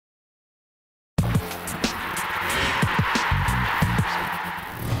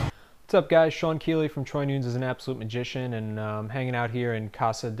What's up, guys? Sean Keeley from Troy Nunes is an Absolute Magician, and I'm hanging out here in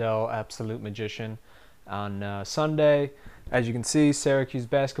Casa del Absolute Magician on Sunday. As you can see, Syracuse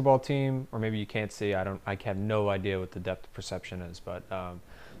basketball team, or maybe you can't see. I have no idea what the depth of perception is, but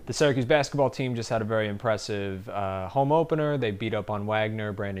the Syracuse basketball team just had a very impressive home opener. They beat up on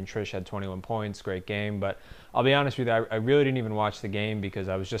Wagner. Brandon Trish had 21 points. Great game, but I'll be honest with you, I really didn't even watch the game because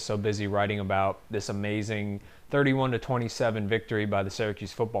I was just so busy writing about this amazing 31-27 victory by the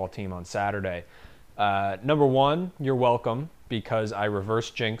Syracuse football team on Saturday. Number one, you're welcome, because I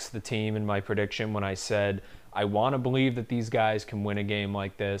reverse jinxed the team in my prediction when I said I want to believe that these guys can win a game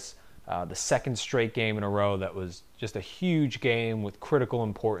like this. The second straight game in a row that was just a huge game with critical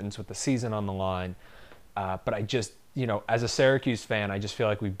importance with the season on the line. But I just, as a Syracuse fan, I just feel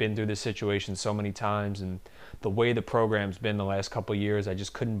like we've been through this situation so many times, and the way the program's been the last couple of years, I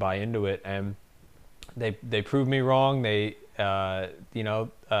just couldn't buy into it. And they proved me wrong. I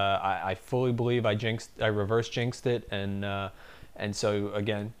fully believe I reverse jinxed it, and so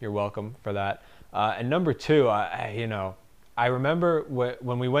again, you're welcome for that. And number two, I remember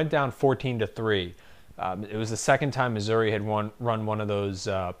when we went down 14-3. It was the second time Missouri had run one of those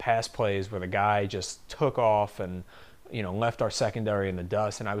pass plays where the guy just took off and left our secondary in the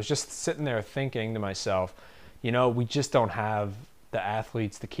dust. And I was just sitting there thinking to myself, we just don't have the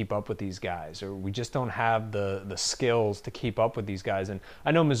athletes to keep up with these guys, or we just don't have the skills to keep up with these guys. And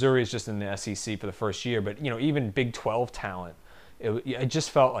I know Missouri is just in the SEC for the first year, but even Big 12 talent, it just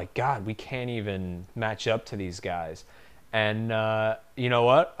felt like, God, we can't even match up to these guys. And you know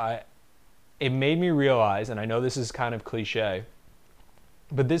what? It made me realize, and I know this is kind of cliche,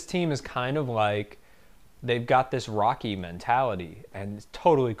 but this team is kind of like, they've got this Rocky mentality, and it's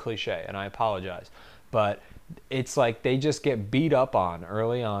totally cliche, and I apologize, but it's like they just get beat up on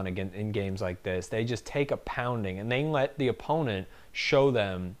early on again in games like this. They just take a pounding, and they let the opponent show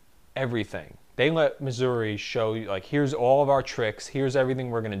them everything. They let Missouri show you, like, here's all of our tricks, here's everything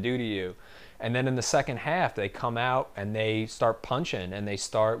we're going to do to you. And then in the second half, they come out and they start punching, and they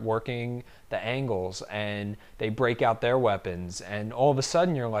start working the angles, and they break out their weapons. And all of a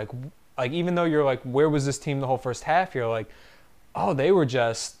sudden, you're like even though you're like, where was this team the whole first half? You're like, oh, they were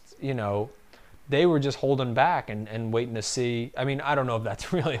just, they were just holding back and waiting to see. I mean, I don't know if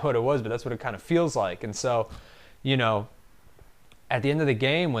that's really what it was, but that's what it kind of feels like. And so, at the end of the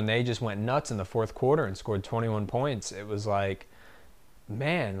game, when they just went nuts in the fourth quarter and scored 21 points, it was like,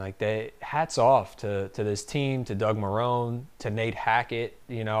 man, like, hats off to this team, to Doug Marrone, to Nate Hackett.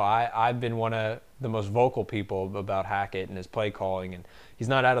 I've been one of the most vocal people about Hackett and his play calling, and he's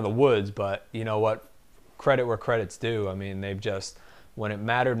not out of the woods, but you know what? Credit where credit's due. I mean, they've just, when it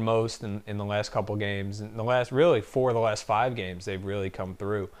mattered most in the last couple games, in the last, really 4 of the last 5 games, they've really come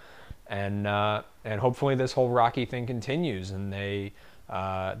through. And hopefully this whole Rocky thing continues, and they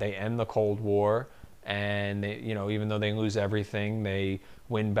end the Cold War. And they, even though they lose everything, they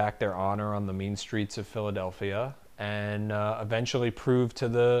win back their honor on the mean streets of Philadelphia, and eventually prove to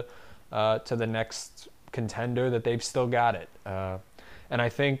the next contender that they've still got it. And I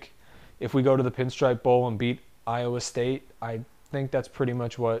think if we go to the Pinstripe Bowl and beat Iowa State, I think that's pretty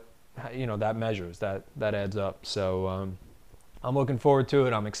much what that measures. That adds up. So I'm looking forward to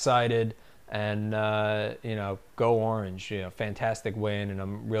it. I'm excited. And, go Orange, fantastic win, and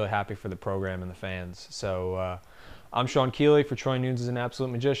I'm really happy for the program and the fans. So I'm Sean Keeley for Troy Nunes is an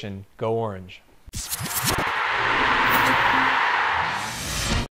Absolute Magician. Go Orange.